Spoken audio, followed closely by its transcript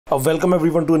Welcome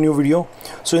everyone to a new video.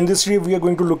 So in this video we are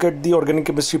going to look at the organic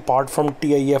chemistry part from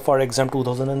TIFR exam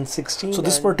 2016. So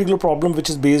this particular problem, which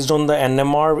is based on the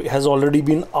NMR, has already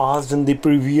been asked in the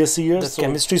previous years. The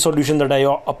chemistry solution that I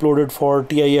uploaded for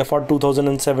TIFR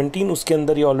 2017 उसके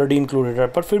अंदर ये already included है,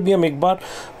 पर फिर भी हम एक बार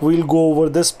we'll go over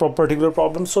this particular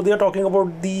problem. So they are talking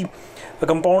about a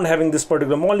compound having this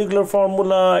particular molecular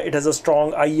formula. It has a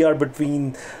strong IR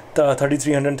between the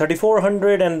 3300 and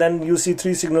 3400, and then you see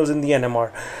three signals in the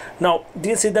NMR. Now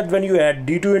they say that when you add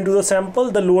D2 into the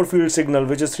sample, the lower field signal,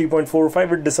 which is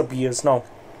 3.45, it disappears. Now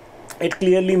it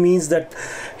clearly means that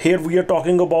here we are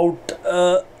talking about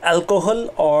alcohol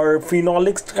or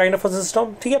phenolics kind of a system,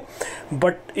 okay?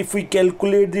 But if we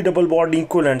calculate the double bond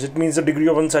equivalence, it means the degree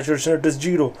of unsaturation, it is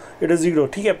zero,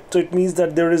 okay? So it means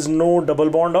that there is no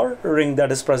double bond or ring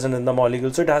that is present in the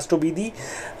molecule, so it has to be the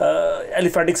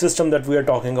aliphatic system that we are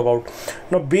talking about.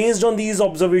 Now based on these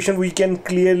observations, we can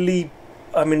clearly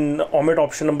omit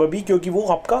option number B, क्योंकि वो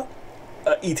आपका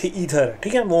ether है,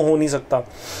 ठीक है, वो हो नहीं सकता.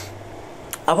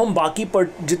 अब हम बाकी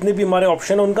जितने भी हमारे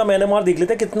ऑप्शन है उनका NMR देख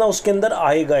लेते हैं कितना उसके अंदर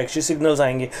आएगा, एक्चुअली सिग्नल्स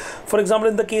आएंगे. For example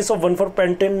in the case of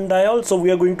 1,4-pentanediol, so we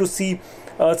are going to C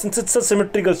since it's a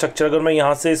symmetrical structure, अगर मैं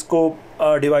यहाँ से इसको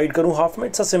डिवाइड करूँ हाफ में,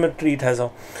 it's a symmetry it has a,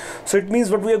 so it means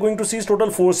what we are going to C is total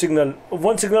 4 signal,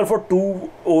 1 signal for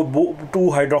two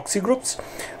hydroxy groups,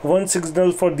 1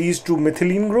 signal for these 2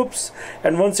 methylene groups,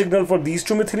 and 1 signal for these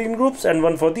 2 methylene groups, and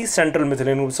 1 for the central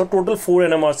methylene group. So total 4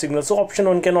 NMR signals. So option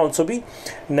 1 can also be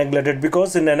neglected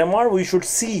because in NMR we should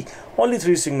see only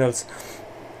 3 signals.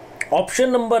 Option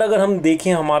number अगर हम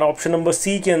देखें हमारा option number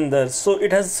C के अंदर, so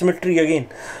it has symmetry again,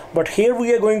 but here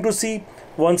we are going to C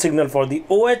 1 signal for the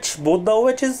OH, both the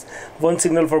OHs, 1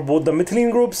 signal for both the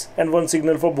methylene groups, and 1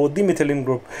 signal for both the methylene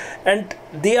group, and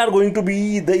they are going to be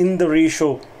in the ratio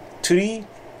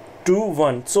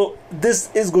 3:1. So this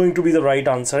is going to be the right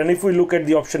answer. And if we look at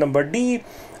the option number D,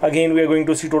 again we are going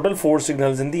to see total 4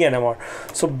 signals in the NMR.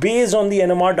 So based on the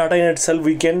NMR data in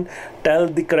itself, we can tell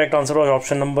the correct answer was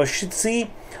option number C.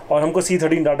 और हमको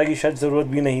C13 data की शायद ज़रूरत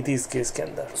भी नहीं थी इस case के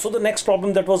अंदर. So the next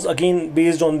problem that was again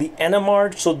based on the NMR.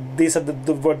 So they said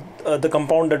that the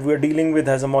compound that we are dealing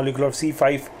with has a molecule of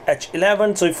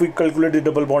C5H11. So if we calculate the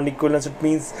double bond equivalence, it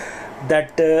means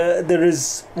that there is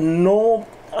no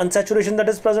unsaturation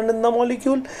that is present in the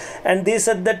molecule, and they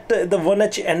said that the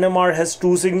 1H NMR has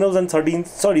 2 signals and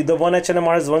the 1H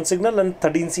NMR has 1 signal and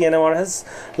 13C NMR has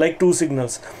like 2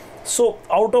 signals. So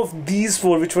out of these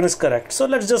 4, which one is correct? So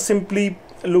let's just simply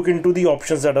look into the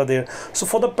options that are there. So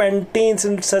for the pentane,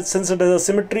 since it has a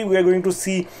symmetry, we are going to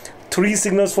see 3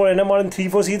 signals for NMR and 3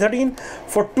 for C13.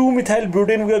 For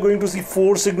 2-methylbutane, we are going to see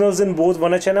 4 signals in both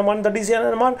 1H NMR and 13C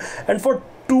NMR, and for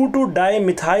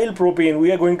 2,2-dimethylpropane, we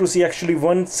are going to see actually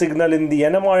 1 signal in the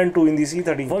NMR and 2 in the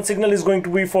C13. 1 signal is going to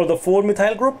be for the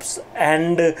 4-methyl groups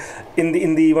and in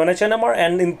the 1H NMR,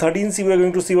 and in 13C we are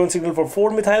going to see 1 signal for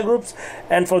 4-methyl groups,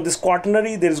 and for this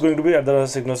quaternary there is going to be other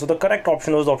signal. So the correct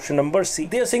option was option number C.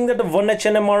 They are saying that the 1H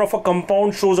NMR of a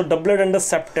compound shows a doublet and a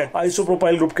septet.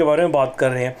 Isopropyl group के बारे में बात कर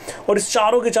रहे हैं, और इस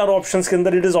चारों के चारों ऑप्शंस के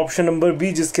अंदर it is option number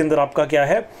B, जिसके अंदर आपका क्या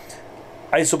है,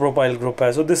 isopropyl group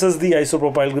hai. So this is the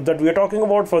isopropyl group that we are talking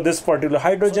about for this particular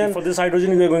hydrogen. So for this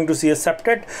hydrogen we are going to see a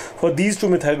septet. For these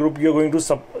 2 methyl group you are going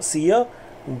to see a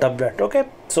doublet. Okay,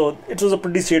 so it was a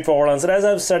pretty straightforward answer. As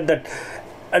I've said that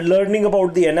learning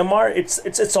about the NMR,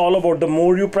 it's all about the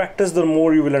more you practice, the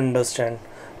more you will understand.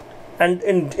 And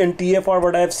in TFR,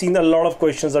 what I have seen, a lot of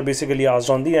questions are basically asked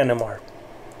on the NMR.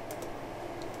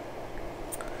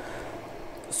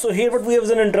 So here what we have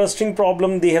is an interesting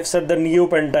problem. They have said that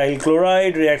neopentyl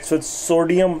chloride reacts with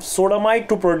sodium sodamide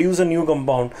to produce a new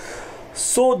compound.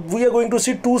 So we are going to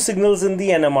see 2 signals in the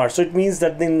NMR. So it means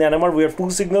that in the NMR we have 2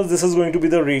 signals. This is going to be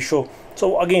the ratio.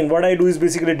 So again, what I do is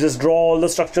basically just draw all the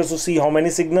structures to see how many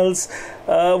signals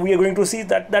we are going to see.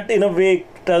 That in a way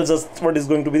tells us what is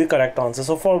going to be the correct answer.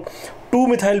 So for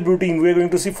 2-methylbutene, we are going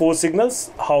to see 4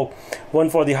 signals. How? 1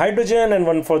 for the hydrogen and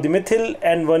 1 for the methyl,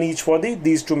 and 1 each for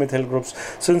these 2 methyl groups.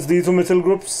 Since these 2 methyl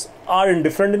groups are in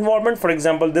different environment, for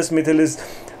example, this methyl is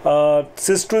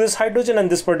cis to this hydrogen and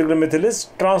this particular methyl is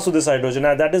trans to this hydrogen,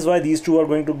 and that is why these 2 are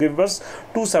going to give us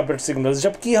 2 separate signals.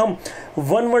 जबकि हम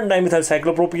 1,1-dimethyl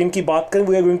cyclopropene की बात करें,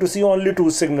 we are going to see only 2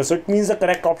 signals. So it means the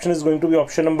correct option is going to be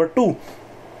option number 2.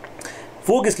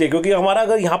 वो किस लिए? क्योंकि हमारा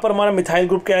अगर यहाँ पर हमारा मिथाइल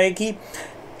ग्रुप क्या है कि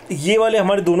ये वाले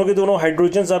हमारे दोनों के दोनों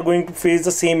hydrogens are going to face the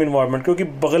same environment, क्योंकि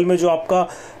बगल में जो आपका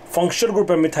फंक्शनल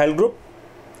ग्रुप है methyl group,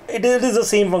 it is the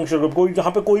same functional group. कोई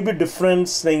यहाँ पे कोई भी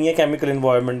difference नहीं है chemical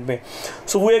environment में.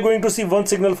 So we are going to see 1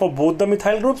 signal for both the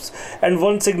methyl groups and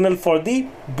 1 signal for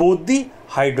both the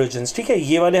hydrogens, ठीक है,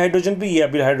 ये वाले हाइड्रोजन भी, ये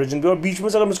वाले हाइड्रोजन भी, और बीच में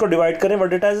से अगर हम इसको डिवाइड करें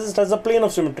but it has a plane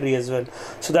of symmetry as well,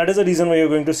 so that is the reason why you are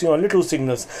going to C only 2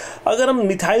 signals. अगर हम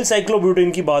मिथाइल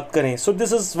साइक्लोब्यूटेन की बात करें, so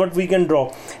this is what we can draw.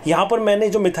 यहाँ पर मैंने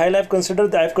जो methyl I have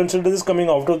considered this coming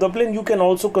out of the plane, you can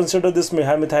also consider this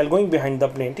methyl going behind the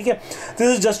plane, ठीक है. This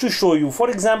is just to show you. For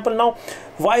example now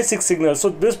why 6 signals? So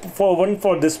this one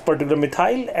for this particular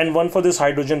methyl and one for this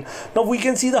hydrogen. Now we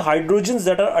can see the hydrogens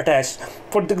that are attached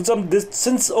for this,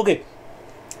 since okay,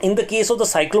 in the case of the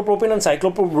cyclopropane and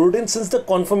cyclopropane, since the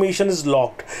conformation is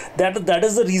locked, that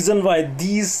is the reason why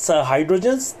these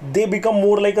hydrogens, they become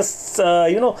more like a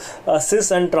cis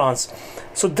and trans.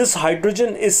 So this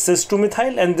hydrogen is cis to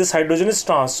methyl and this hydrogen is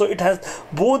trans, so it has,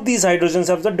 both these hydrogens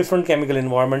have the different chemical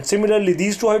environment. Similarly,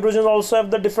 these two hydrogens also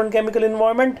have the different chemical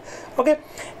environment, okay,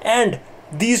 and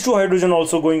these two hydrogen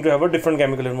also going to have a different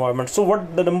chemical environment. So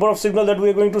what the number of signal that we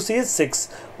are going to see is 6.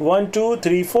 1 2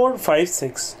 3 4 5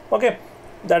 6, okay.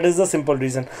 That is the simple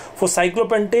reason. For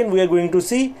cyclopentane we are going to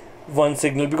see 1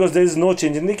 signal because there is no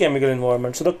change in the chemical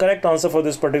environment. So the correct answer for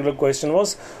this particular question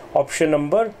was option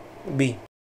number B.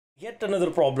 Yet another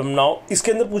problem. Now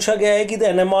इसके अंदर पूछा गया है कि the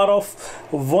NMR of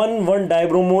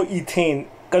 1,1-dibromoethane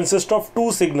consists of 2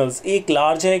 signals. एक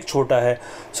large है, एक छोटा है.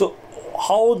 So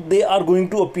how they are going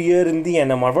to appear in the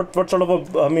NMR? What sort of a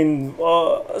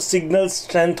signal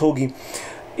strength होगी?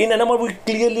 In NMR we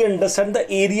clearly understand the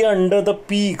area under the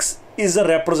peaks is a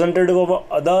representative of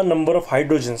other number of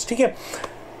hydrogens, ठीक है.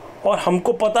 और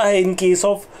हमको पता है in case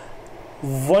of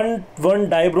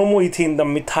 1,1-dibromoethane, the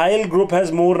methyl group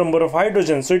has more number of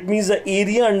hydrogens, so it means the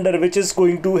area under which is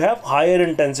going to have higher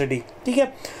intensity, ठीक है.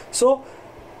 So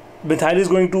methyl is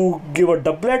going to give a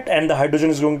doublet and the hydrogen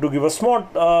is going to give a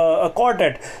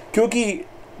quartet, क्योंकि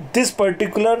this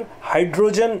particular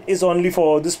hydrogen is only for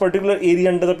this particular area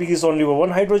under the peak is only for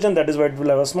 1 hydrogen, that is why it will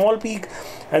have a small peak,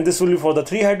 and this will be for the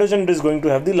 3 hydrogen, it is going to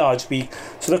have the large peak.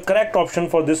 So the correct option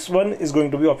for this one is going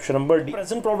to be option number D. The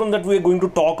present problem that we are going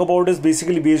to talk about is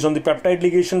basically based on the peptide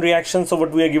ligation reaction. So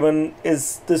what we are given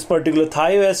is this particular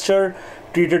thioester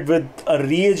treated with a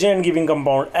reagent giving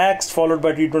compound X followed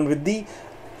by treatment with the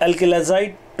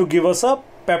alkylazide to give us a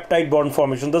peptide bond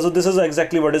formation. So this is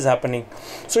exactly what is happening.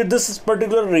 So this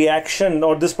particular reaction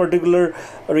or this particular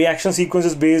reaction sequence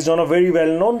is based on a very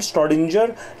well known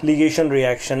Schrodinger ligation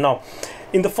reaction. Now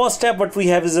in the first step what we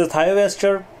have is a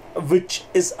thioester which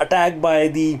is attacked by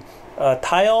the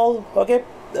thiol, okay,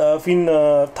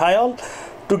 thiol,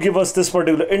 to give us this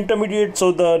particular intermediate.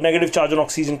 So the negative charge on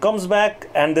oxygen comes back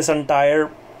and this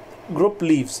entire group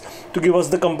leaves to give us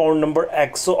the compound number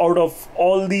X. So out of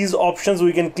all these options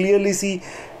we can clearly see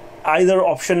either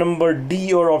option number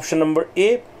D or option number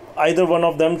A, either one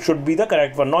of them should be the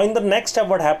correct one. Now in the next step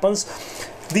what happens,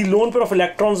 the lone pair of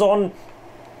electrons on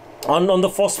the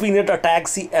phosphine, it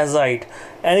attacks the azide,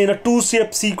 and in a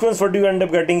 2-step sequence what you end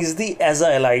up getting is the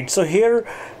azylide. So here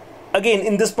again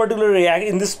in this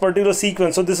particular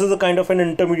sequence, so this is a kind of an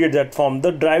intermediate that form.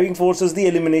 The driving force is the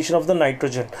elimination of the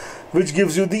nitrogen which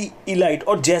gives you the ylide,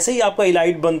 और जैसे ही आपका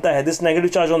ylide बनता है, this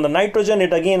negative charge on the nitrogen,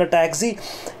 it again attacks the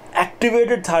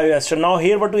activated thioester. Now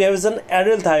here what we have is an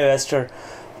aryl thioester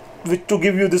which to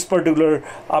give you this particular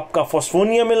आपका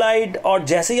phosphonium ylide, और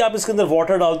जैसे ही आप इसके अंदर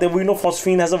water डालते हैं, we know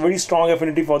phosphine has a very strong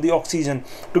affinity for the oxygen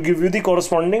to give you the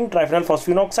corresponding triphenyl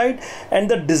phosphine oxide and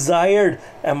the desired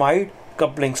amide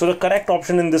coupling. So the correct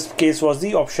option in this case was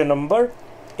the option number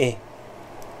A.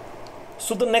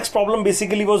 So the next problem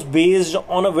basically was based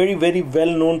on a very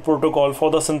well known protocol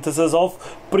for the synthesis of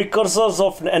precursors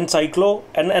of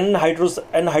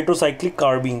hydrocyclic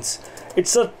carbenes.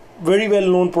 It's a very well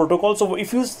known protocol. So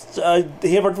if you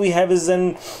here what we have is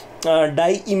an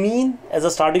diimine as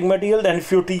a starting material, and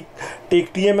if you take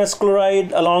TMS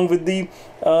chloride along with the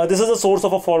this is a source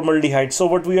of a formaldehyde. So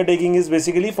what we are taking is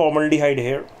basically formaldehyde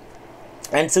here.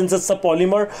 And since it's a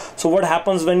polymer, so what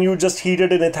happens when you just heat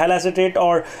it in ethyl acetate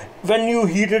or when you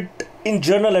heat it in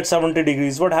general at 70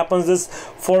 degrees, what happens is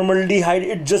formaldehyde,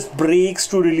 it just breaks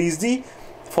to release the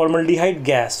formaldehyde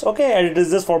gas, okay, and it is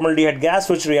this formaldehyde gas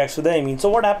which reacts with the amine. So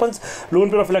what happens, lone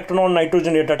pair of electron on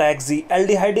nitrogen, it attacks the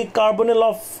aldehydic carbonyl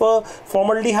of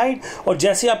formaldehyde, और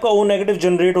जैसे आपका O negative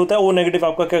generate होता है, O negative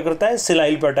आपका क्या करता है,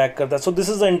 silyl पे attack करता है. So this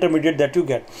is the intermediate that you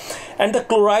get, and the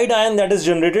chloride ion that is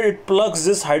generated, it plugs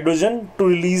this hydrogen to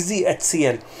release the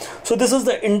HCl. So this is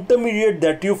the intermediate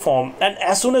that you form, and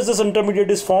as soon as this intermediate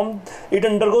is formed, it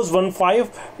undergoes 1,5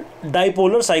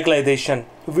 dipolar cyclization.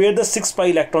 where the 6 pi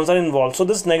electrons are involved. So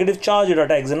this negative charge, it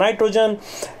attacks the nitrogen,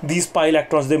 these pi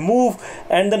electrons they move,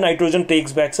 and the nitrogen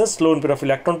takes back a lone pair of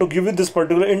electron to give you this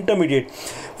particular intermediate.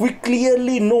 We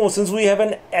clearly know, since we have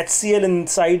an HCl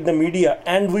inside the media,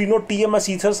 and we know TMS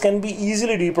ethers can be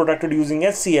easily reproduced using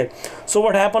HCl. So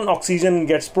what happens? Oxygen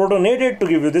gets protonated to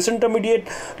give you this intermediate,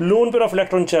 lone pair of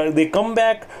electron charge, they come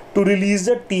back to release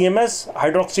the TMS,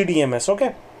 hydroxy TMS,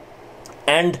 okay?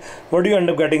 And what you end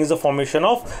up getting is the formation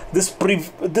of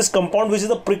this compound, which is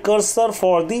the precursor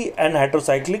for the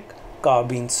n-heterocyclic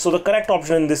carbenes. So the correct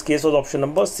option in this case was option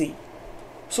number C.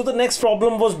 So the next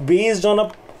problem was based on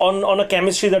a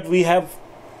chemistry that we have,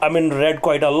 read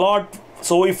quite a lot.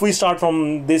 So if we start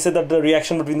from, they say that the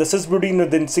reaction between the cis-butene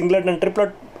within singlet and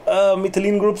triplet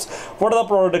methylene groups, what are the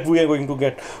product we are going to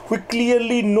get? We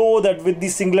clearly know that with the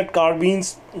singlet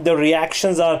carbenes, the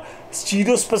reactions are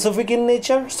stereospecific in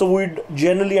nature, so we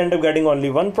generally end up getting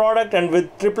only one product, and with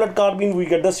triplet carbene we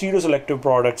get the stereoselective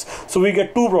products, so we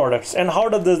get two products. And how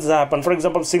does this happen? For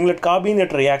example, singlet carbene,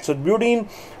 it reacts with butene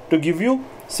to give you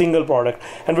single product,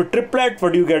 and with triplet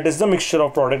what you get is the mixture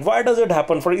of product. Why does it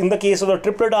happen? For in the case of the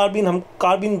triplet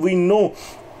carbene, we know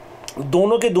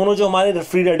दोनों के दोनों जो हमारे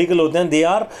free radical होते हैं, they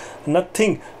are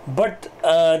nothing but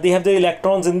they have the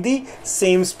electrons in the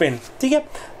same spin. ठीक है,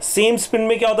 same spin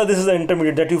में क्या होता है? This is the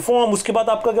intermediate that you form. उसके बाद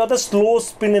आपका क्या होता है? स्लो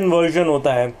स्पिन इन्वर्जन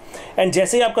होता है, एंड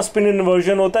जैसे ही आपका स्पिन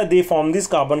इन्वर्जन होता है, they form this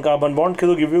carbon carbon bond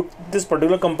to give you this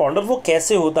particular compounder. वो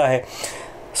कैसे होता है?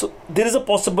 So there is a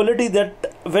possibility that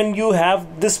when you have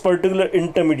this particular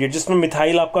intermediate, जिसमें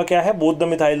मिथाइल आपका क्या है, both the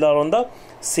methyl are on the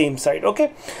same side. Okay,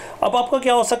 अब आपका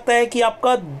क्या हो सकता है कि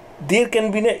आपका there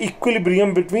can be an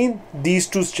equilibrium between these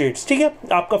two states. ठीक है,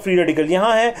 आपका फ्री रेडिकल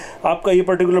यहाँ है, आपका ये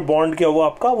पर्टिकुलर बॉन्ड क्या हुआ,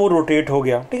 आपका वो रोटेट हो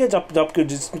गया. ठीक है, जब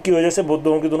जिसकी वजह से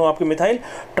दोनों के दोनों आपके मिथाइल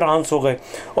ट्रांस हो गए.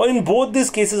 और इन बोथ दिस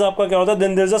केसेस आपका क्या होता है?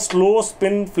 Then there is a slow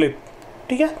spin flip.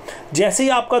 ठीक है, जैसे ही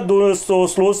आपका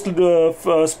स्लो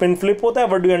स्पिन फ्लिप होता है,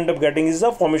 what do and up getting is the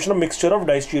formation of mixture of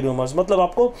डाइस्टीरियोमर्स. मतलब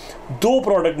आपको दो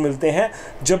प्रोडक्ट मिलते हैं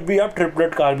जब भी आप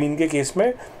ट्रिपलेट कार्बीन के केस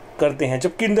में करते हैं.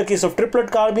 जबकि in the case of triplet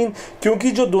carbene,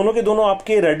 क्योंकि जो दोनों के दोनों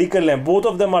आपके रेडिकल हैं, both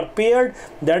of them are paired,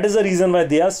 that is the reason why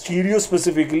they are stereo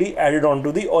specifically added on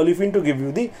to the olefin to give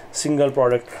you the single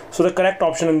product. So the correct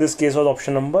option in this case was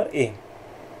option number A.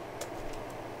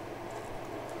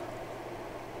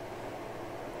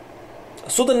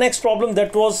 So the next problem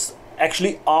that was actually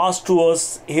asked to us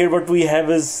here, what we have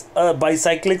is a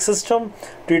bicyclic system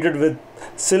treated with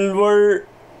silver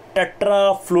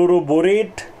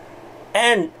tetrafluoroborate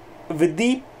and with the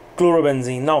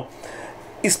chlorobenzene. Now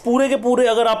इस पूरे के पूरे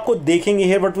अगर आपको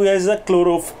देखेंगे here, what we have is a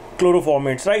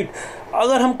chloroformates, right?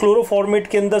 अगर हम क्लोरोफॉर्मेट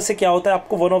के अंदर से क्या होता है,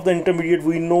 आपको one of the intermediate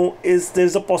we know is there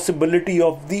is a possibility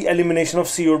of the elimination of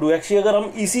CO2. Actually अगर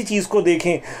हम इसी चीज़ को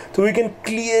देखें तो we can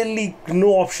clearly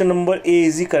no option number A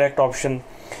is the correct option.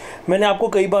 मैंने आपको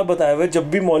कई बार बताया हुआ है, जब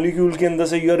भी मॉलिक्यूल के अंदर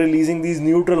से you are releasing these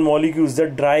neutral molecules that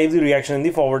drive the reaction in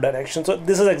the forward direction. So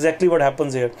this is exactly what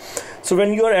happens here. So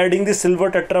when you are adding the silver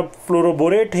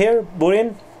टेट्राफ्लोरोबोरेट here,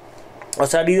 borane,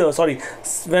 sorry,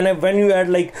 when you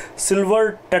add like silver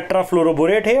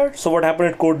tetrafluoroborate here, so what happened?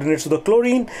 It coordinates to the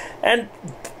chlorine and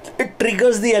it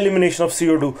triggers the elimination of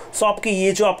CO2. so आपके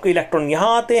ये जो आपके electron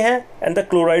यहाँ आते हैं and the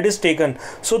chloride is taken,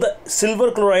 so the silver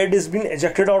chloride is being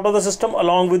ejected out of the system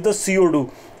along with the CO2.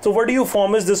 so what do you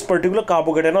form is this particular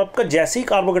carbocation. आपका जैसे ही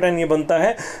carbocation ये बनता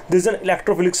है, this is an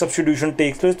electrophilic substitution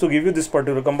takes place to give you this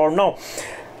particular compound. now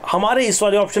हमारे इस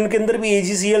वाले option के अंदर भी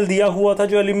AgCl दिया हुआ था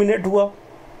जो एलिमिनेट हुआ,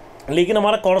 लेकिन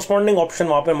हमारा कॉरस्पॉन्डिंग ऑप्शन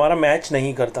वहाँ पे हमारा मैच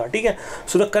नहीं करता. ठीक है,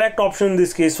 so the correct option in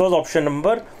this case was option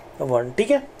number 1.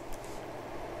 ठीक है,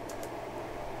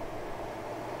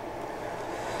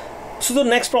 सो द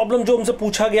नेक्स्ट प्रॉब्लम जो हमसे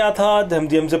पूछा गया था,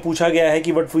 हमसे पूछा गया है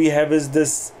कि what we have is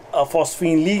this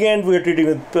phosphine ligand, we are treating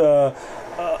with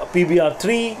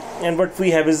PBr3, and what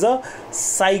we have is a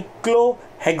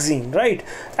cyclohexene, right?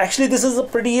 Actually this is a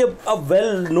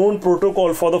well known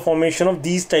protocol for the formation of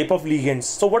these type of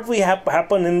ligands. So what we have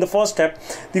happen in the first step,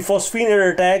 the phosphine it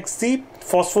attacks the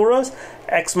phosphorus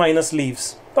X minus leaves.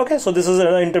 Okay, so this is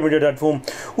an intermediate at home.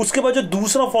 उसके बाद जो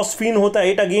दूसरा phosphine होता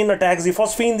है, it again attacks the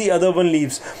phosphine, the other one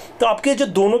leaves. तो आपके जो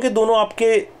दोनों के दोनों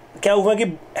आपके क्या हुआ कि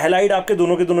हेलाइड आपके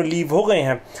दोनों के दोनों लीव हो गए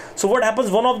हैं. So what happens,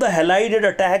 one of the halide it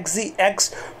attacks the X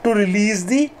to release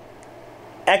the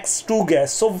X2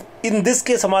 gas. So in this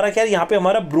case हमारा क्या है, यहाँ पे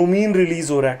हमारा ब्रोमीन रिलीज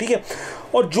हो रहा है. ठीक है,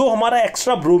 और जो हमारा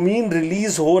एक्स्ट्रा ब्रोमीन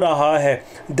रिलीज हो रहा है,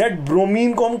 दैट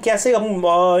ब्रोमीन को हम कैसे हम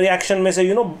रिएक्शन में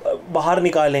से बाहर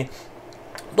निकालें.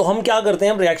 तो हम क्या करते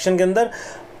हैं, हम रिएक्शन के अंदर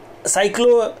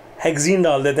साइक्लोहेक्सीन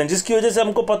डाल देते हैं, जिसकी वजह से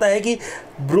हमको पता है कि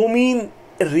bromine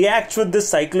reacts with this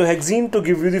cyclohexene to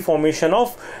give you the formation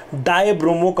of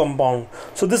dibromo compound.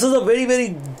 So this is a very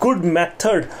very good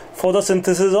method for the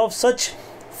synthesis of such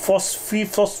phosphine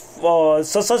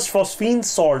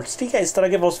salts. ठीक है, इस तरह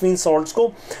के phosphine salts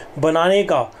को बनाने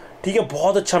का, ठीक है,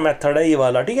 बहुत अच्छा मेथड है ये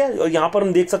वाला. ठीक है, और यहाँ पर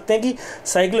हम देख सकते हैं कि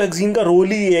साइक्लोहेक्सीन का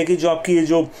रोल ही ये है कि जो आपकी ये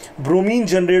जो ब्रोमीन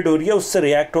जनरेट हो रही है उससे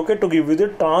रिएक्ट होकर to give you the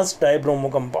trans dibromo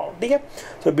compound. ठीक है,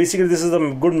 so basically this is the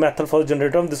good method for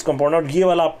generator off this compound. और ये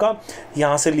वाला आपका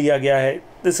यहाँ से लिया गया है.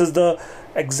 This is the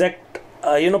exact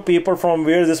paper from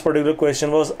where this particular question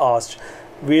was asked,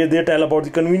 where they tell about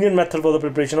the convenient method for the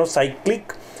preparation of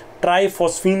cyclic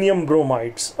ट्राइफॉस्फीनियम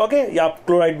bromides. Okay, या आप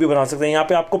क्लोराइड भी बना सकते हैं. यहाँ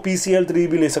पे आपको PCl3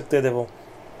 भी ले सकते थे वो.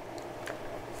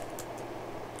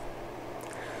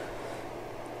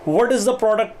 What is the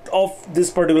product of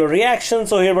this particular reaction?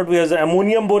 So here what we have is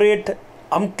ammonium borate.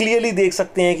 हम क्लियरली देख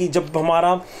सकते हैं कि जब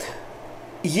हमारा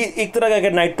ये एक तरह का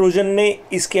अगर नाइट्रोजन ने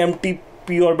इसके empty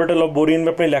p orbital of borane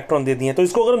में अपने इलेक्ट्रॉन दे दिए हैं, तो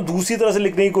इसको अगर हम दूसरी तरह से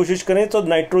लिखने की कोशिश करें तो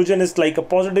nitrogen is like a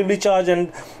positively charge and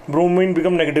bromine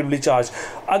become negatively charge.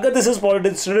 अगर दिस इज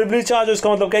पॉजिटिवली चार्ज तो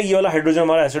इसका मतलब क्या है, ये वाला हाइड्रोजन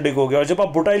हमारा एसिडिक हो गया. और जब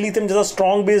आप बुटाइल लिथियम जैसा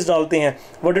स्ट्रॉन्ग बेस डालते हैं,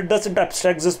 what it does, it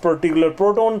abstracts this particular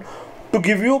proton to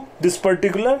give you this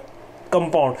particular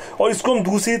compound. और इसको हम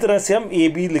दूसरी तरह से हम ए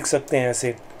बी लिख सकते हैं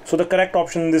ऐसे. So the correct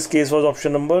option in this case was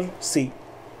option number C.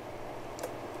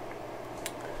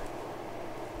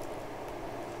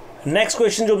 Next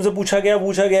question जो हमसे पूछा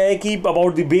गया है कि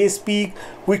about the base peak.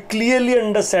 We clearly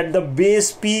understand the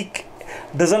base peak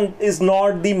is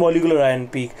not the molecular ion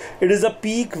peak. It is a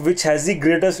peak which has the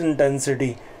greatest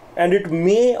intensity and it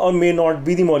may or may not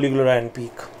be the molecular ion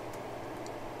peak.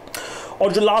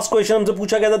 और जो last question हमसे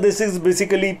पूछा गया था, this is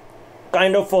basically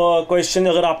kind of question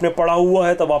अगर आपने पढ़ा हुआ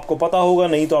है तब आपको पता होगा,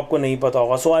 नहीं तो आपको नहीं पता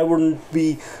होगा. सो आई वुडंट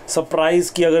बी सरप्राइज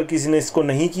कि अगर किसी ने इसको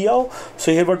नहीं किया हो.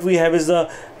 So here what we have is the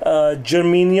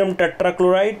germanium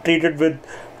tetrachloride treated with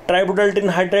tributyl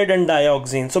tin hydride and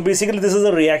dioxane. So basically this is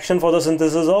a reaction for the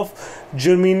synthesis of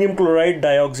germanium chloride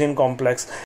dioxane complex.